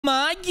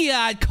My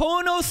God,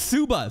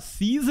 Konosuba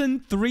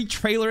Season 3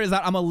 trailer is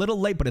out. I'm a little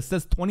late, but it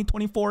says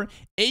 2024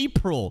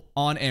 April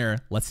on air.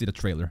 Let's see the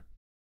trailer.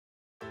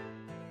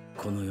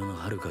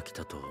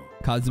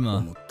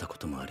 Kazuma.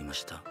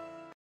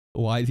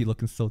 Why is he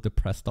looking so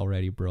depressed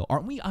already, bro?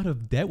 Aren't we out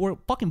of debt? We're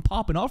fucking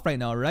popping off right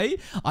now, right?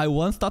 I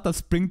once thought the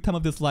springtime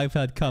of this life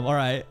had come.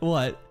 Alright,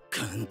 what?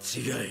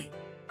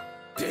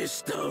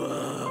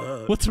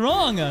 What's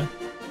wrong?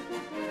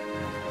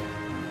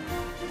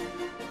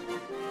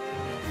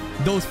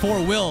 Those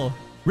four will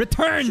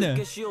return.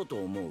 What?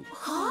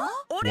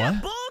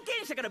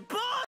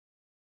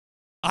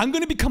 I'm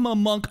gonna become a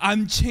monk.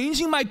 I'm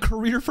changing my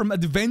career from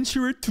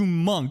adventurer to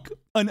monk.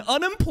 An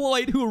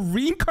unemployed who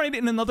reincarnated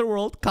in another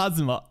world,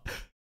 Kazuma.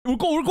 We're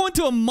going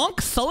to a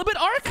monk celibate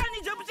arc?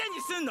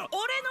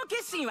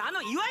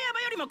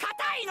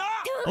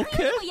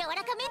 Okay.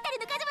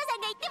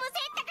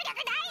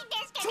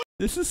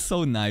 This is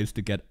so nice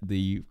to get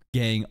the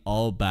gang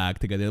all back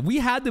together. We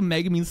had the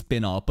Megumin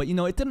spin-off, but you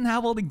know, it didn't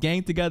have all the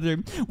gang together.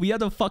 We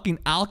had the fucking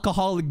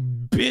alcoholic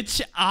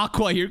bitch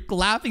Aqua here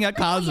laughing at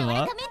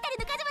Kazuma.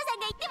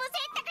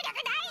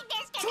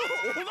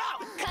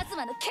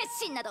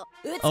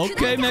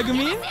 Okay,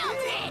 Megumin.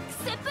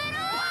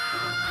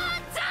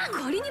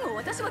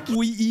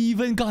 We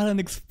even got an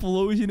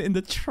explosion in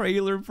the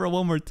trailer for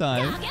one more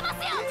time.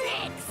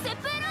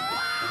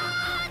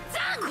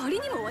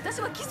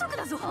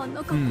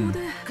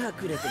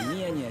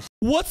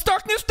 What's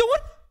Darkness doing?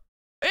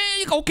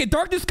 Hey, okay,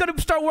 Darkness gonna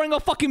start wearing a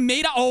fucking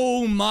maid.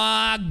 Oh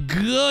my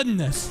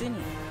goodness.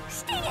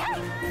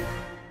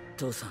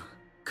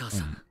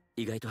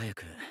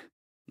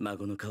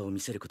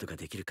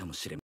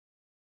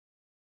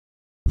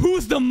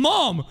 Who's the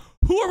mom?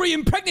 Who are we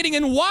impregnating,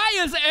 and why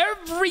is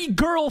every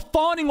girl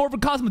fawning over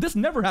Kazuma? This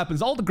never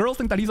happens. All the girls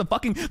think that he's a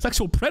fucking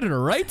sexual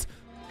predator, right?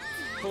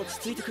 Oh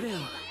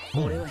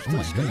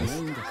my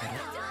goodness.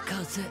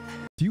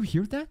 Do you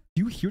hear that?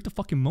 Do you hear the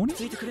fucking moaning?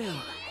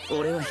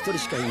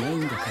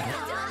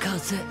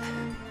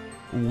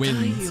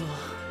 Winds.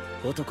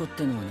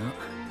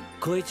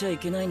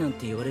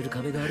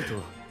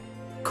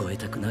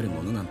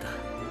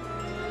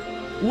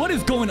 What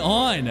is going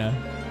on?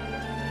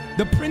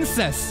 The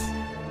princess.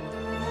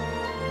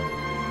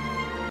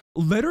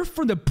 Letter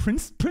from the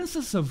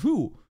princess of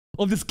who?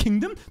 Of this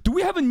kingdom? Do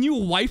we have a new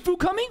waifu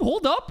coming?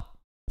 Hold up.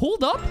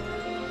 Hold up.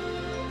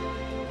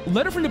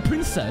 Letter from the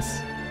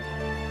princess.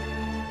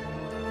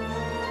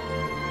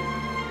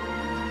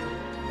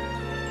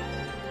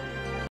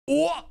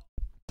 What?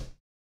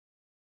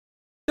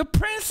 The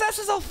princess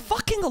is a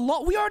fucking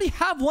lot. We already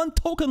have one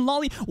token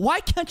lolly. Why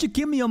can't you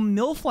give me a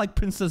MILF like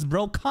princess,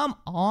 bro? Come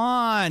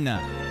on.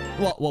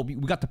 Well, we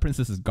got the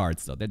princess's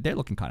guards though. They're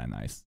looking kind of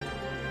nice.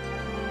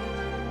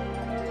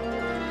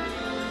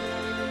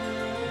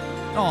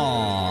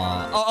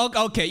 Aww. Oh,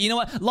 okay. You know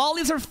what?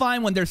 Lollies are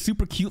fine when they're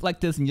super cute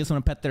like this and you just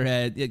want to pet their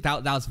head.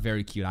 That was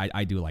very cute.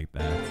 I do like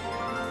that.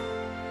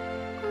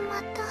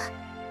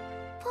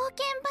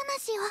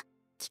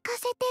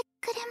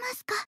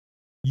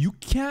 You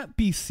can't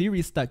be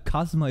serious that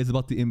Kazuma is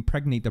about to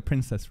impregnate the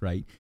princess,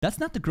 right? That's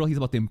not the girl he's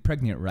about to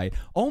impregnate, right?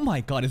 Oh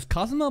my god, is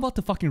Kazuma about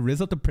to fucking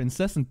RIZZ up the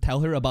princess and tell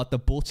her about the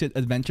bullshit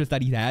adventures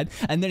that he had?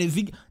 And then is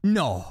he...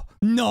 No.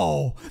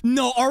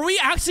 Are we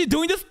actually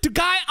doing this to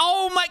guy?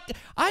 Oh my...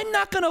 I'm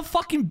not gonna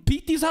fucking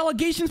beat these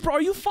allegations, bro.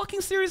 Are you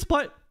fucking serious?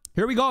 But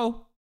here we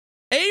go.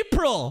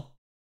 April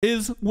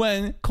is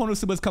when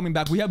Konosuba is coming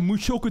back. We have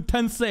Mushoku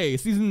Tensei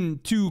Season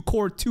 2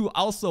 Core 2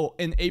 also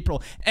in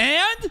April.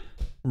 And...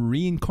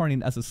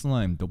 reincarnated as a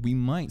slime that we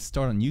might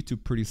start on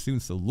YouTube pretty soon,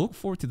 so look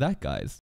forward to that, guys.